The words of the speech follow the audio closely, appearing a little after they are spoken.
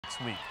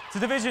next week. To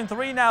Division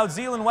III now,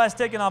 Zeeland West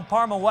taking on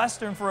Parma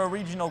Western for a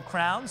regional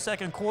crown.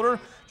 Second quarter,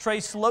 Trey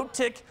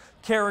Slotik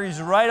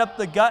carries right up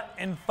the gut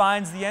and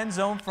finds the end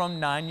zone from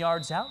 9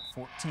 yards out.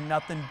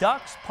 14-0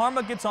 Ducks.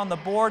 Parma gets on the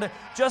board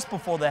just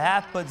before the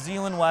half, but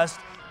Zeeland West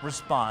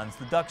responds.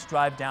 The Ducks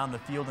drive down the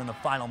field in the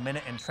final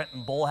minute, and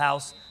Trenton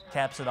Bullhouse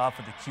caps it off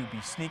with a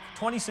QB sneak.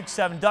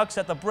 26-7 Ducks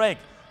at the break.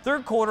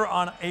 Third quarter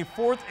on a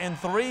 4th and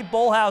 3.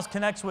 Bullhouse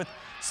connects with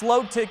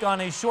Slotik on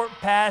a short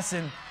pass,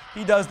 and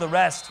he does the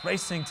rest,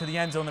 racing to the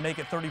end zone to make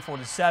it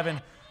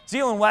 34-7.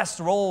 Zeeland West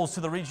rolls to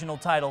the regional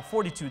title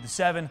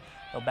 42-7.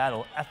 They'll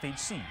battle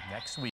FHC next week.